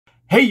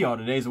Hey y'all,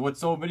 today's a What's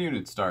Sold video and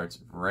it starts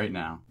right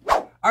now.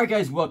 Alright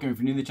guys, welcome. If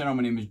you're new to the channel,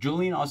 my name is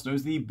Julian, also known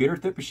as the Bitter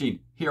Flip Machine,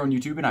 here on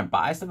YouTube, and I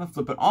buy stuff and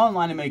flip it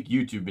online and make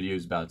YouTube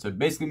videos about it. So it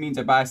basically means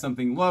I buy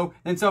something low,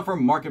 then sell for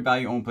market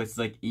value on places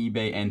like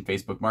eBay and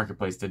Facebook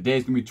Marketplace.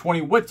 Today's gonna be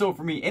 20 what's sold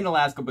for me in the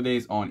last couple of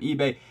days on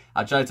eBay.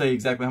 I'll try to tell you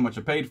exactly how much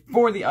I paid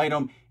for the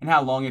item and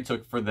how long it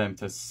took for them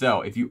to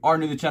sell. If you are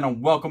new to the channel,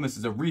 welcome. This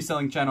is a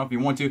reselling channel. If you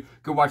want to,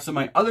 go watch some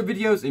of my other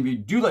videos. If you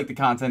do like the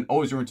content,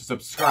 always remember to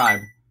subscribe,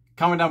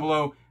 comment down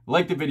below,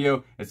 like the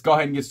video. Let's go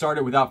ahead and get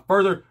started without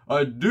further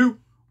ado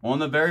on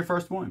the very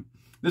first one.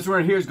 This one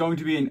right here is going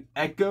to be an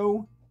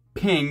Echo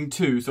Ping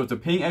 2. So it's a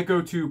Ping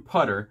Echo 2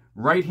 putter,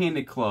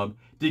 right-handed club.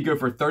 Did go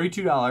for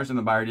 $32 and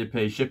the buyer did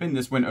pay shipping.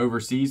 This went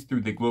overseas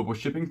through the global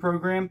shipping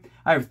program.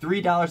 I have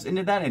 $3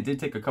 into that and it did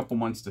take a couple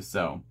months to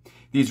sell.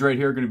 These right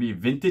here are going to be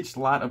vintage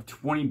lot of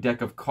 20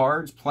 deck of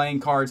cards,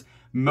 playing cards.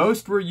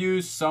 Most were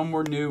used, some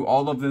were new,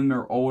 all of them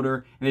are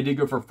older, and they did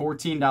go for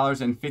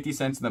 $14.50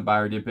 and the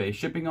buyer did pay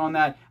shipping on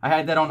that. I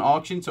had that on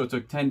auction, so it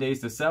took 10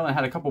 days to sell, and I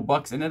had a couple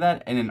bucks into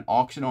that and an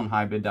auction on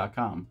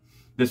highbid.com.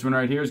 This one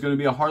right here is going to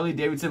be a Harley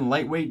Davidson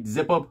lightweight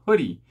zip-up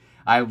hoodie.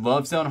 I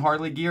love selling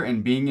Harley gear,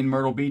 and being in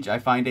Myrtle Beach, I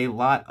find a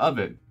lot of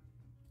it.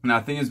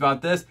 Now, the thing is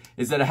about this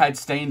is that it had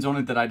stains on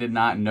it that I did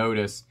not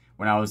notice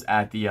when I was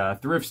at the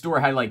thrift store.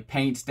 It had like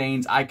paint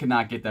stains. I could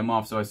not get them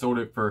off, so I sold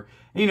it for,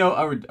 you know,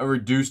 a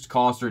reduced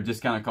cost or a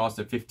discounted cost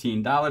of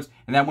 $15,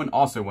 and that one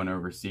also went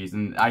overseas.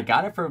 And I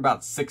got it for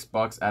about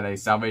 $6 at a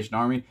Salvation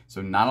Army,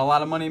 so not a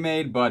lot of money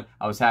made, but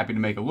I was happy to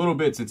make a little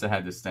bit since it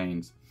had the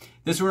stains.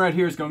 This one right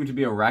here is going to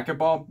be a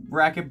racquetball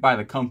racket by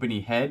the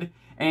company Head,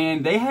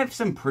 and they have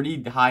some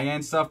pretty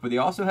high-end stuff, but they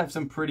also have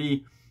some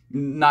pretty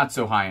not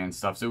so high-end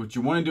stuff. So what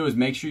you want to do is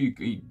make sure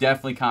you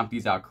definitely comp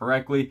these out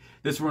correctly.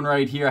 This one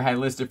right here I had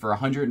listed for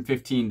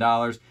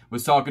 $115.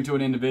 Was talking to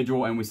an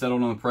individual and we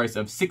settled on the price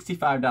of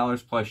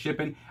 $65 plus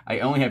shipping. I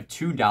only have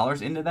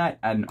 $2 into that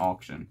at an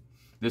auction.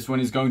 This one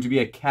is going to be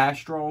a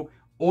Castrol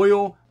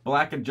oil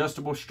black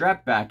adjustable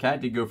strap back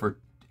hat. Did go for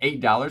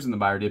 $8 and the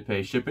buyer did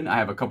pay shipping. I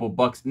have a couple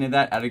bucks into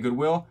that at a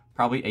Goodwill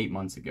probably 8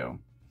 months ago.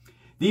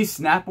 These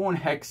Snap-on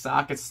hex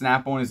sockets.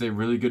 Snap-on is a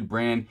really good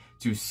brand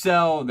to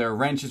sell their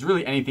wrenches,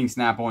 really anything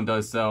Snap-on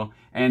does sell.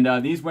 And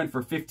these went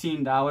for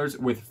 $15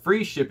 with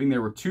free shipping.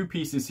 There were 2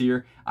 pieces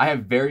here. I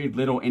have very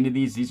little into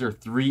these. These are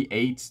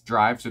 3/8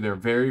 drive, so they're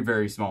very,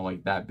 very small,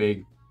 like that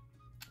big.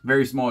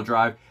 Very small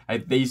drive.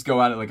 These go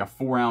out at like a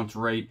 4-ounce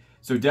rate.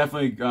 So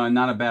definitely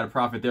not a bad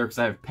profit there because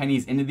I have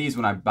pennies into these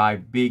when I buy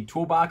big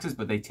toolboxes,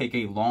 but they take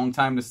a long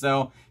time to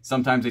sell.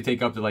 Sometimes they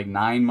take up to like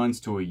 9 months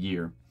to a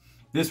year.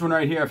 This one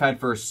right here I've had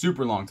for a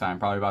super long time,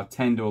 probably about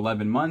 10 to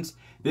 11 months.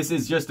 This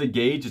is just a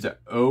gauge. It's an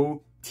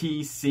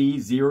OTC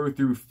 0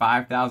 through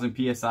 5,000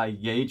 PSI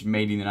gauge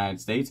made in the United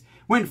States.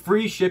 Went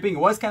free shipping. It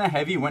was kind of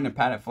heavy. Went in a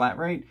padded flat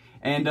rate.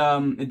 And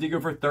it did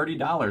go for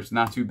 $30.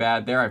 Not too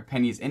bad there. I have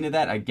pennies into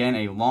that, again,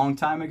 a long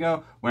time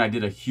ago when I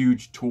did a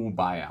huge tool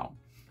buyout.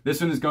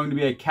 This one is going to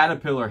be a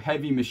Caterpillar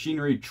Heavy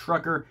Machinery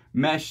Trucker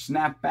Mesh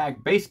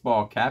Snapback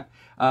Baseball Cap.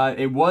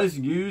 It was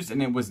used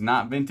and it was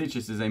not vintage.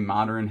 This is a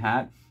modern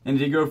hat. And it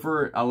did go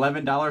for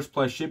 $11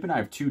 plus shipping. I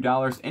have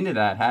 $2 into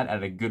that hat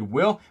at a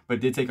Goodwill, but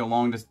it did take a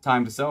long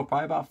time to sell,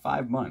 probably about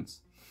 5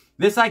 months.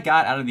 This I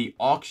got out of the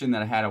auction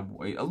that I had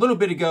a little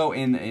bit ago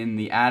in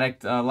the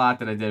Addict lot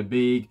that I did a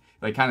big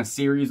like kind of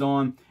series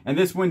on. And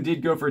this one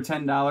did go for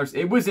 $10.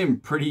 It was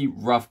in pretty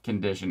rough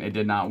condition. It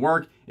did not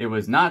work. It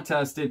was not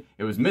tested.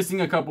 It was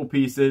missing a couple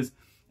pieces.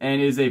 And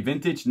it is a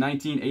vintage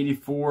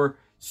 1984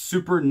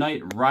 Super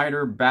Knight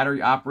Rider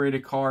battery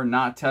operated car,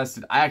 not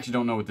tested. I actually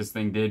don't know what this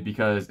thing did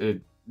because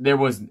it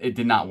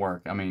did not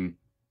work. I mean,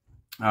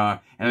 and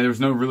there was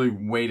no really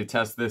way to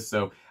test this,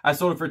 so I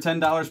sold it for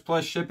 $10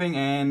 plus shipping,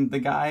 and the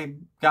guy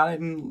got it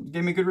and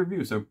gave me a good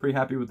review, so pretty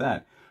happy with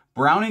that.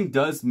 Browning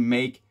does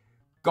make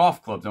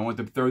golf clubs. I want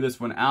to throw this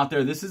one out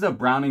there. This is a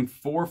Browning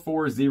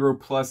 440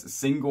 plus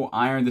single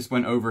iron. This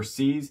went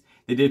overseas.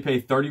 They did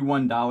pay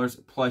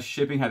 $31 plus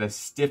shipping. Had a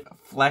stiff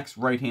flex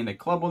right-handed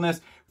club on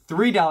this.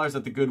 $3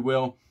 at the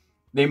Goodwill.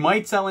 They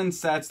might sell in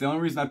sets. The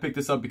only reason I picked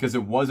this up because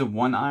it was a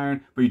 1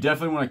 iron, but you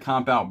definitely want to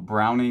comp out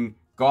Browning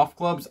golf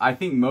clubs. I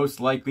think most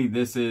likely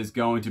this is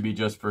going to be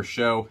just for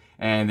show,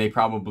 and they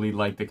probably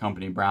like the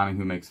company Browning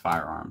who makes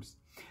firearms.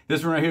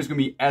 This one right here is going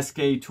to be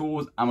SK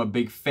Tools. I'm a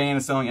big fan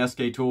of selling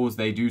SK Tools.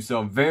 They do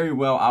sell very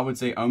well. I would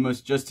say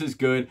almost just as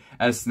good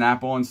as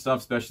Snap-on stuff,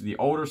 especially the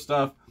older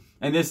stuff.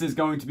 And this is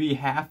going to be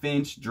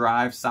 1/2-inch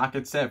drive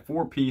socket set,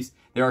 4-piece.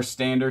 There are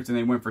standards, and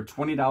they went for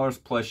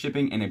 $20 plus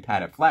shipping and a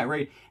padded flat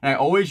rate. And I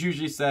always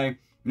usually say,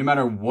 no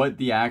matter what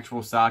the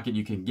actual socket,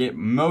 you can get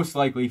most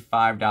likely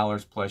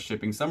 $5 plus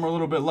shipping. Some are a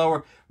little bit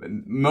lower, but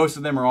most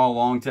of them are all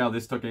long tail.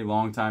 This took a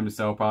long time to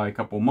sell, probably a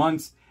couple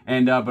months.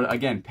 And but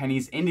again,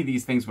 pennies into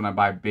these things when I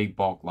buy big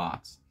bulk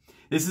lots.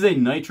 This is a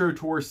Nitro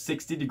Tour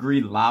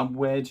 60-degree lob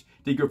wedge.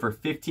 Did go for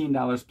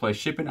 $15 plus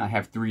shipping. I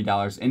have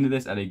 $3 into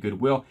this at a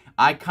Goodwill.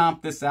 I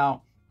comped this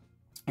out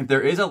If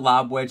there is a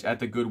lob wedge at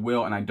the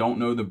Goodwill, and I don't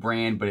know the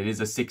brand, but it is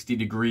a 60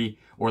 degree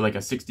or like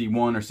a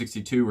 61 or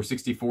 62 or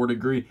 64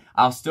 degree,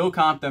 I'll still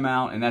comp them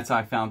out, and that's how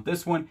I found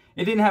this one.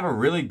 It didn't have a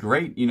really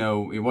great, you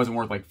know, it wasn't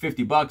worth like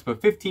 50 bucks,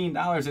 but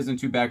 $15 isn't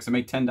too bad, so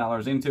make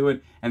 $10 into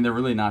it, and they're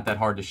really not that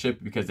hard to ship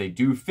because they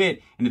do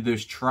fit into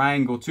those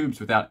triangle tubes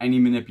without any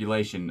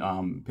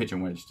manipulation,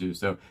 pitching wedge do.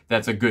 So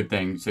that's a good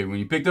thing. So when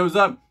you pick those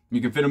up,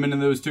 you can fit them into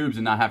those tubes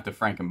and not have to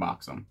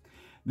Frankenbox them.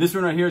 This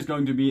one right here is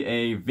going to be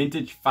a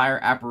vintage fire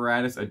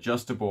apparatus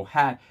adjustable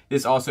hat.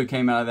 This also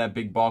came out of that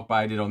big bulk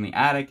buy I did on the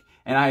attic.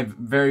 And I have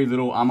very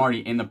little, I'm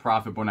already in the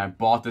profit, but when I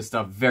bought this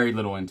stuff, very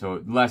little into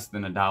it, less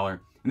than $1.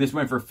 And this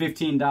went for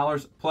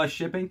 $15 plus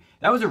shipping.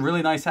 That was a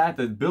really nice hat.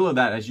 The bill of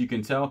that, as you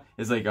can tell,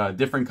 is like a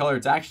different color.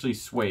 It's actually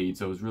suede,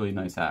 so it was a really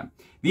nice hat.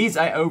 These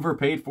I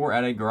overpaid for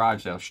at a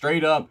garage sale.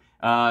 Straight up,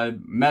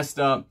 messed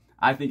up.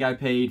 I think I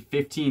paid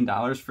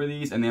 $15 for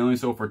these, and they only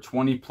sold for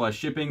 $20 plus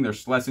shipping. They're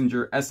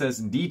Schlesinger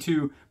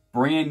SSD2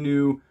 brand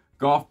new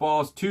golf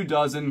balls, 2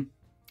 dozen.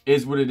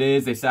 Is what it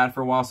is. They sat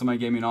for a while. Somebody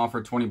gave me an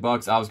offer, 20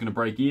 bucks. I was going to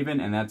break even,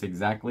 and that's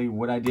exactly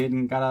what I did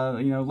and got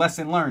a, you know,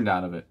 lesson learned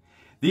out of it.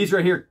 These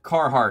right here,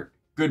 Carhartt.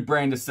 Good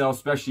brand to sell,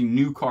 especially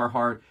new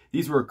Carhartt.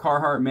 These were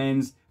Carhartt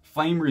men's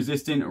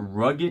flame-resistant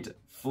rugged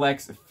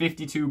flex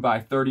 52 by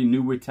 30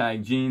 new with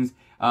tag jeans.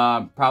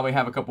 Probably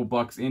have a couple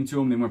bucks into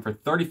them. They went for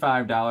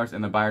 $35,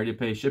 and the buyer did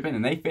pay shipping,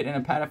 and they fit in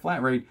a padded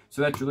flat rate,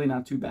 so that's really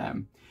not too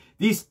bad.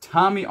 These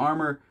Tommy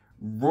Armour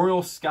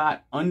Royal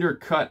Scott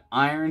undercut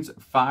irons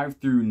 5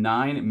 through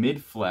 9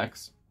 mid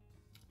flex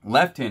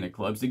left-handed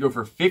clubs. They go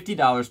for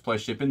 $50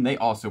 plus shipping. They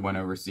also went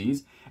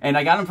overseas, and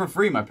I got them for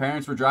free. My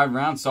parents were driving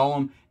around, saw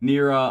them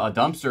near a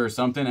dumpster or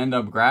something, ended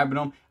up grabbing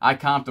them. I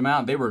comped them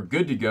out. They were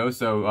good to go,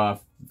 so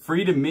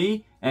free to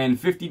me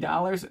and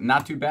 $50,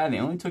 not too bad. They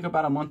only took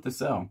about a month to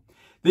sell.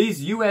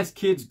 These US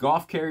Kids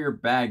Golf Carrier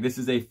bag. This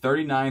is a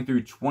 39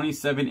 through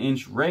 27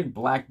 inch red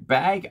black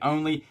bag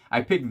only.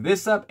 I picked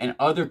this up and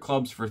other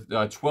clubs for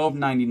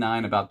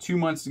 $12.99 about 2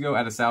 months ago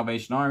at a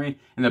Salvation Army,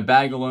 and the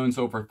bag alone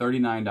sold for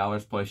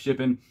 $39 plus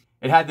shipping.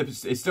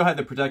 It still had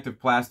the protective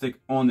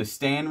plastic on the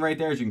stand right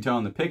there, as you can tell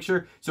in the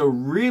picture. So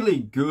really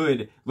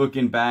good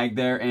looking bag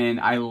there, and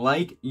I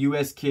like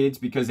US Kids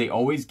because they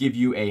always give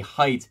you a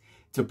height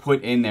to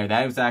put in there.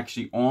 That is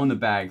actually on the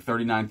bag,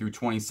 39 through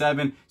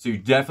 27. So you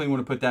definitely want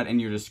to put that in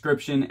your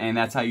description, and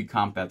that's how you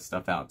comp that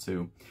stuff out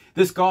too.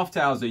 This golf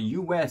towel is a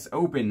US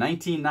Open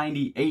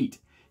 1998.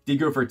 Did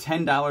go for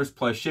 $10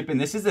 plus shipping.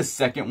 This is the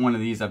second one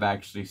of these I've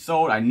actually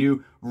sold. I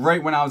knew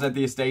right when I was at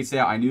the estate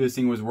sale, I knew this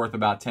thing was worth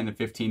about 10 to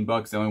 15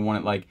 bucks. They only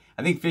wanted like,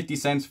 I think 50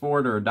 cents for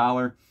it or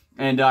 $1.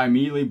 And I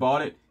immediately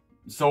bought it.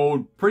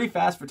 Sold pretty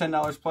fast for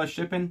 $10 plus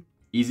shipping.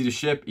 Easy to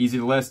ship, easy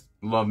to list.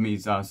 Love me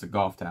some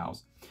golf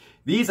towels.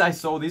 These I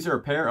sold. These are a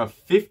pair of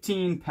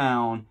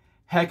 15-pound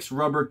hex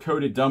rubber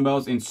coated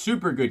dumbbells in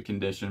super good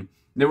condition.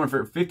 They went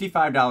for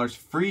 $55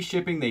 free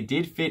shipping. They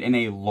did fit in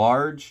a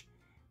large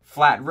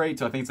flat rate,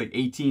 so I think it's like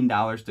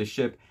 $18 to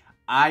ship.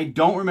 I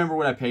don't remember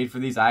what I paid for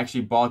these. I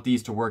actually bought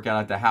these to work out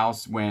at the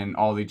house when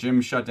all the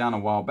gyms shut down a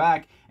while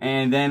back,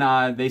 and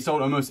then they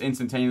sold almost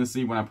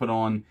instantaneously when I put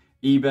on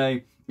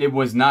eBay. It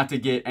was not to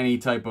get any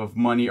type of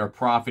money or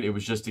profit. It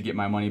was just to get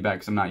my money back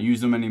because I'm not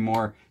using them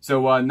anymore.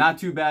 So not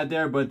too bad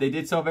there, but they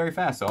did sell very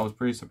fast, so I was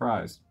pretty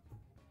surprised.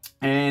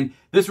 And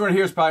this one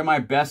here is probably my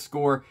best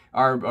score.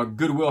 Our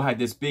Goodwill had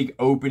this big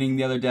opening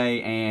the other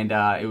day, and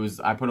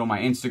I put on my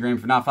Instagram.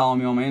 If you're not following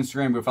me on my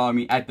Instagram, go follow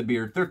me at The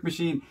Bearded Thrift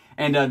Machine.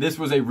 And this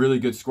was a really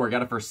good score. I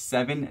got it for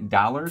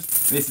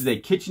 $7. This is a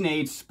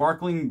KitchenAid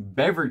sparkling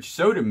beverage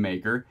soda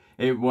maker.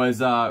 It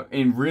was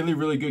in really,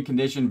 really good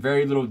condition.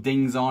 Very little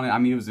dings on it. I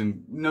mean, it was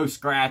in no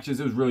scratches.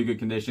 It was really good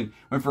condition.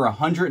 Went for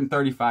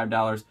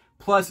 $135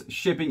 plus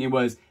shipping. It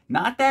was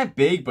not that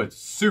big, but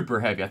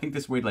super heavy. I think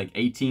this weighed like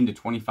 18 to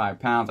 25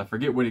 pounds. I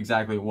forget what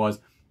exactly it was,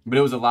 but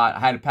it was a lot. I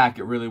had to pack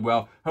it really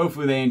well.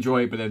 Hopefully they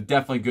enjoy it, but they're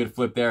definitely a good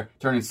flip there.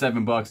 Turning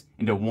 $7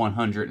 into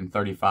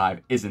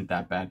 $135 isn't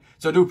that bad.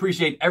 So I do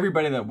appreciate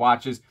everybody that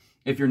watches.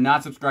 If you're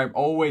not subscribed,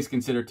 always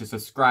consider to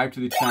subscribe to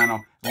the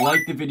channel,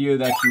 like the video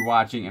that you're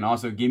watching, and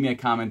also give me a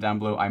comment down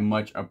below. I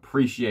much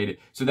appreciate it.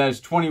 So that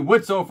is 20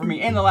 wood sold for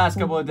me in the last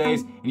couple of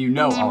days, and you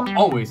know I'll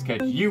always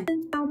catch you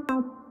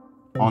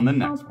on the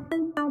next one.